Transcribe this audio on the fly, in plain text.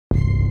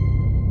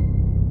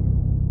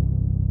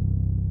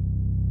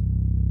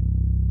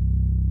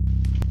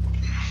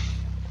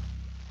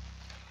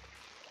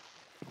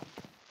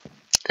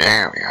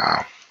There we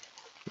go.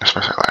 That's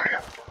my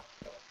area.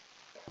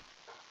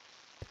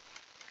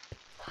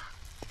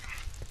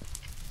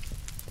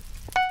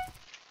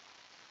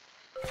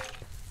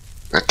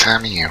 Good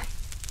time of year.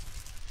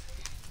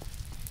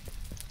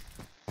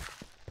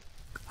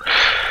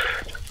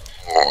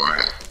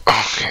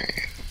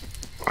 Okay.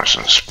 Or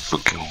some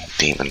spooky old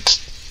demons.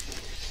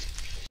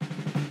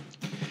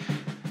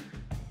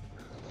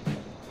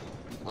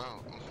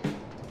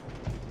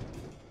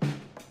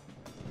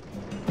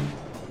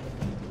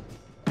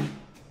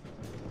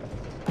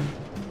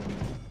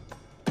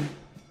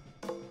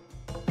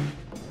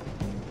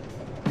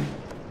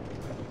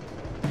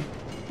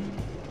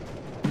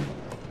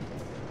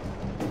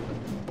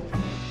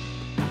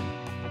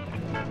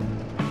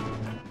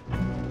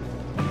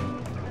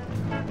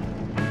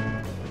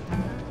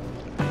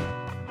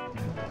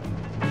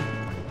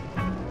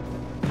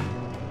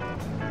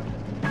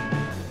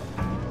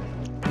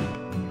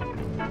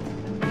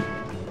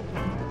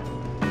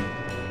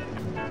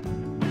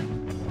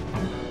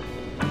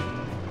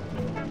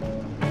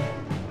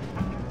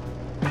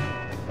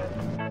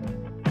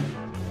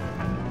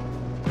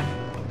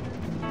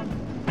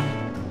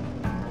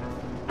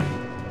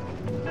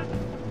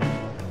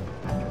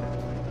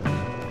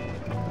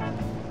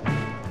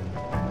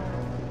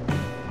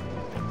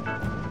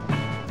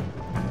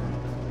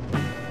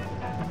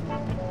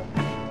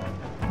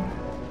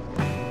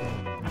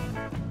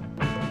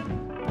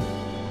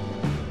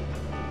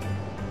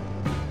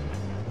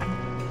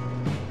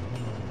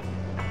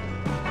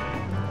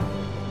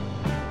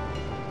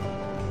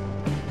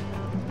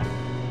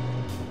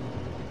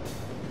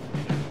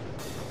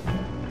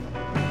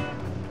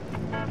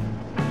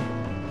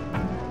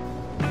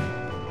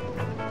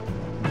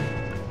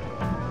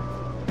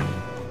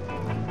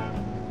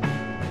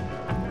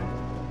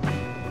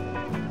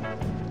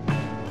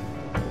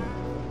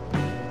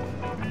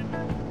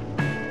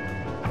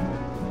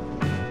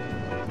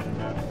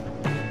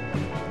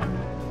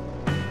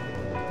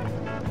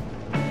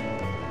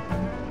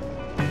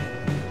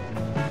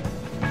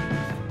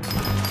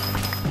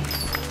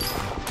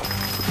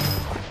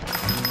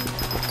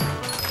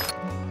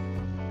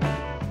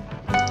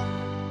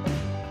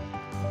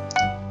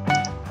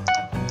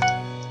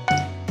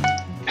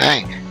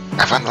 Hey,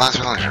 I found the last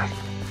villager.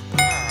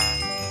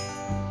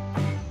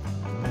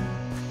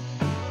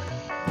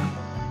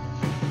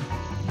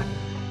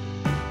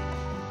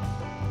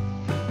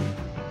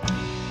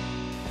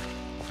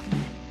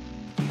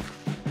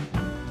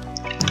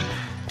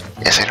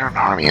 Yes, I don't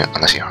harm you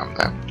unless you harm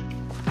them.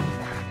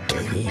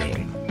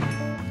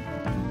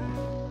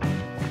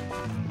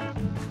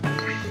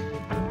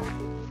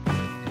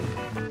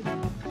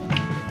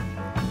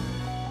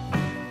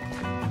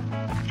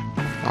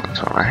 Oh, it's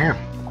all right here.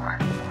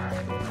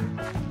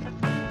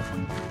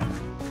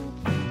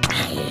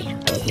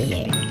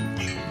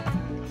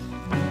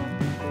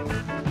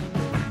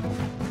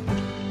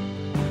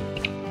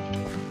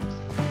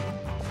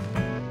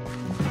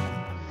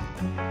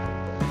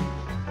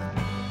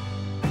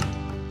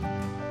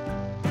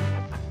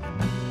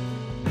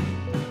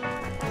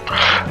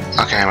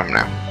 Okay, I remember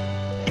now.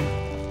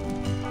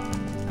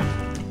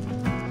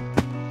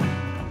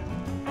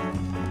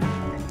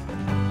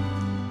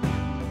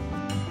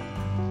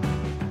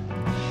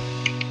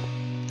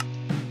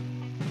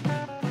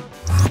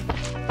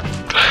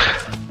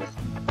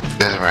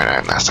 This is where I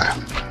died last time.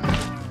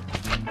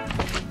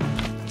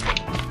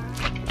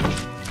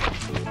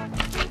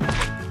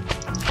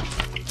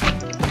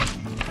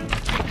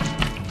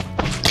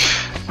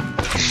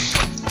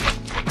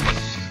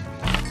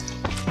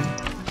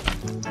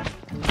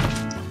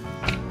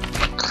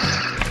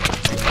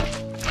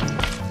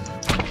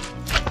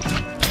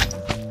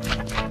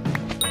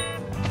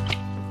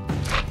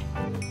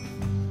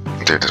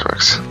 Dude, this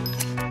works.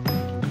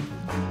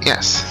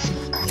 Yes.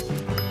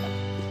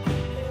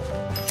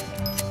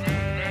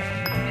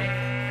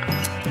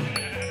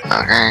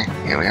 Okay,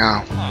 here we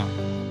go.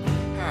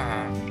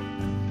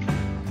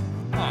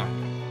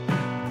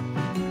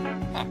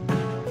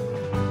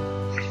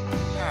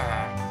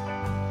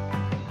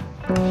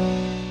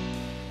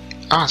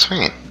 Oh,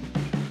 sweet.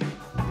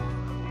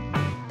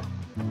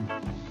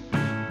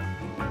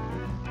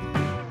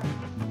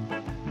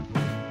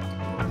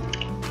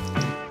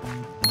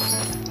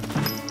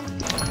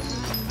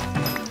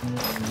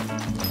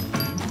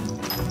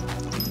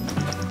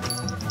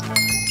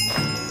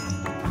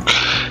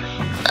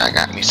 I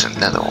got me some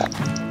leather.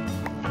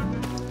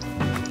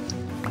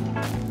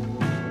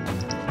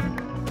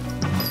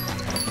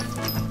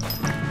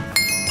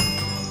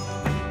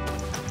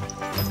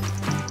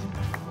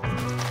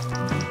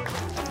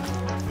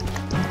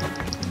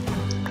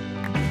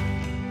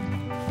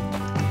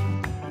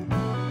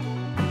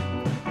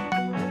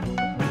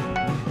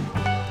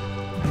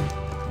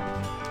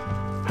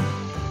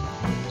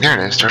 There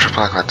it is, there's a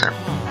plaque right there.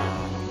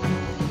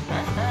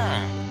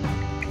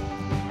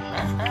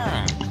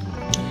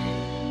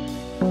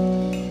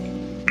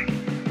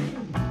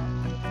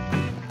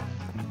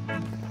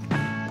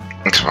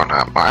 Exploring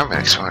up. I've been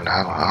exploring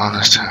up all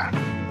this time.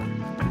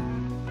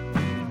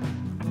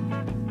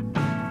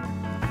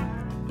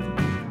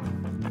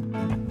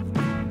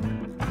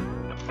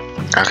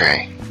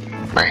 Okay.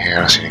 Right here, I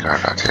don't see any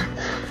guard dogs here.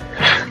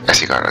 I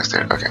see guard dogs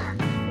there, okay.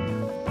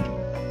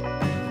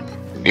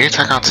 Do you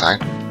attack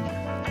outside?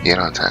 You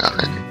don't attack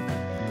outside.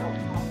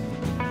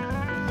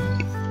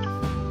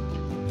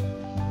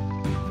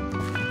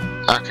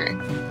 Okay.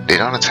 They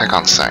don't attack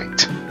on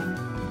sight.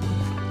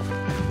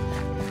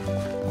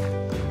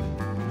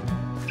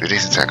 Do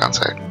these attack on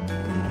sight?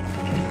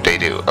 They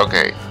do,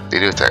 okay. They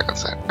do attack on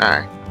sight.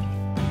 Alright.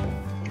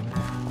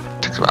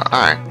 Takes a while.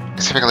 Alright.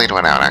 Let's see if I can lead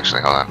one out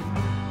actually, hold on.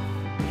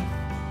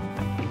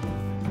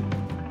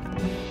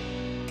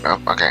 Oh,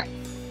 okay.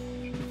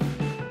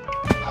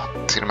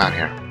 See them out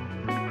here.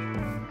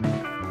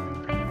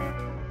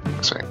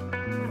 This way.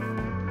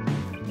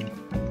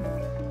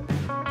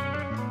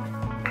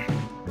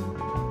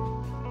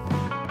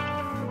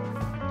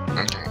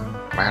 Okay.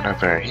 Right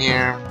over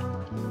here.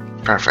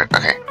 Perfect,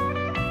 okay.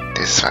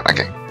 This is fine,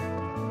 okay.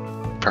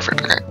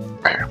 Perfect, okay.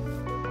 Right here.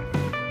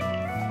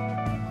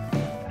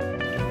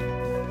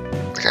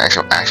 Okay, I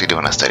actually do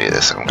want to study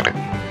this, so I'm gonna...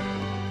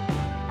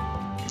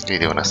 You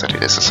do want to study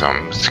this, so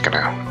I'm just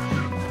gonna...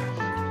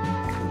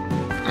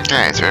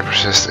 Okay, it's very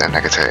persistent,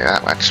 I can tell you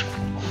that much.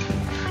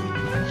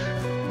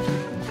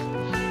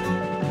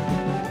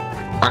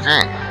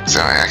 Okay, so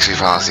it actually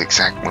follows the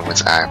exact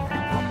movements I...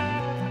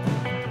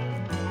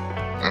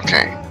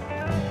 Okay.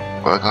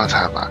 We'll go into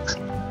Hypixel.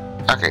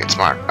 Okay, it's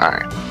smart,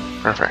 alright.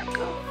 Perfect.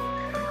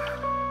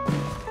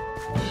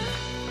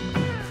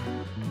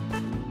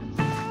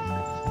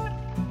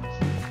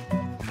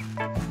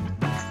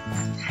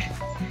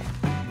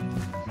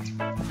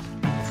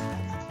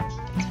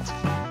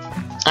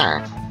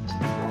 Alright.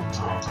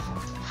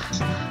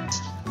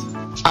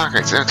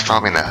 Okay, so it's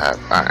following the hub.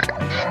 Alright.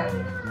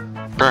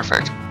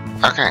 Perfect.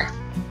 Okay.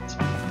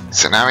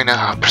 So now we know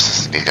how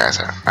persistent these guys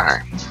are.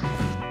 Alright.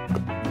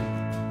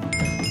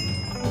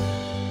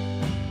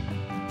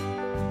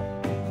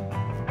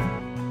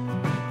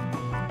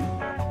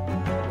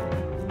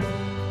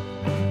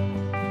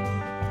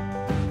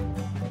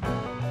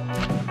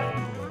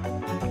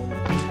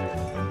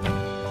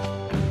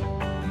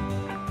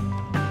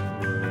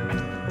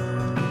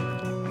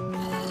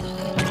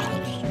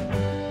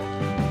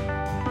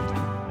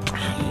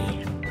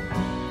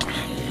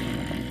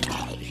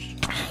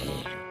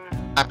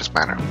 This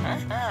manner.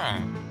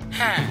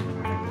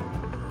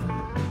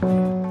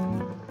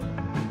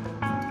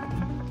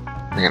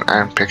 We can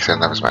iron picks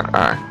and that was manner.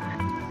 Alright.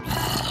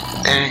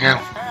 There you go.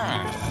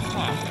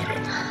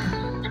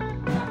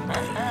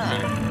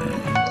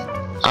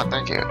 Oh,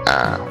 thank you.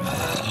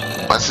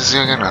 What's this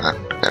do again? Hold on.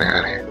 Gotta get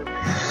out of here.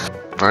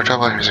 Virtual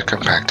volumes are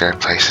compactor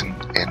placed in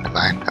the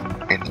line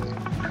in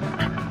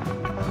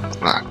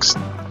blocks.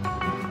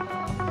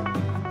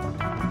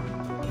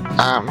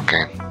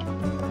 Okay.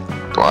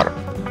 The water.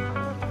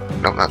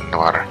 Nope, not in the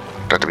water.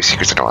 Got to be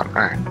secrets in the water.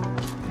 Alright.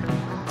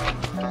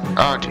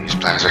 Oh, jeez,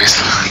 plans very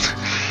slow.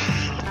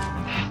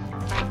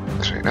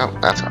 This way.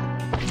 Nope, that's all.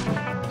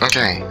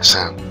 Okay,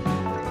 so.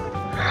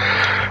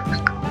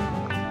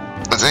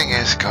 The thing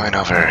is, going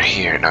over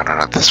here. No,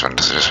 not this one.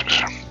 This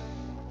one.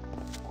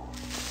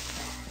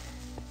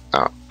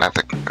 Oh, not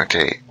the.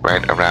 Okay,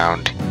 right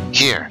around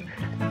here.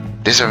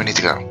 This is where we need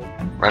to go.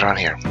 Right around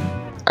here.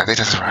 I think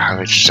that's how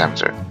much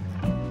gems are.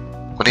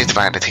 We need to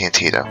find the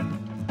TNT though.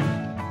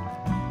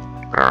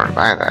 In order to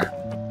buy that,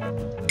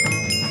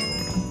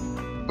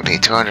 we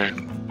need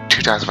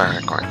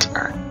 2,500 coins.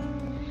 Alright.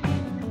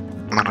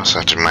 I'm also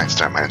might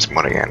start mining some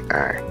more again.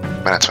 Alright.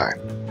 But that's fine.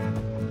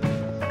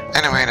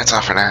 Anyway, that's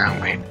all for now.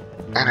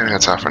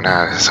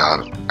 This is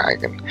all I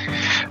can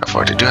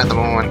afford to do at the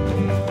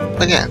moment.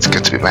 But yeah, it's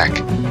good to be back.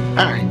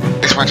 Alright.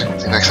 Thanks for watching.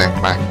 See you next time.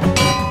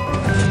 Bye.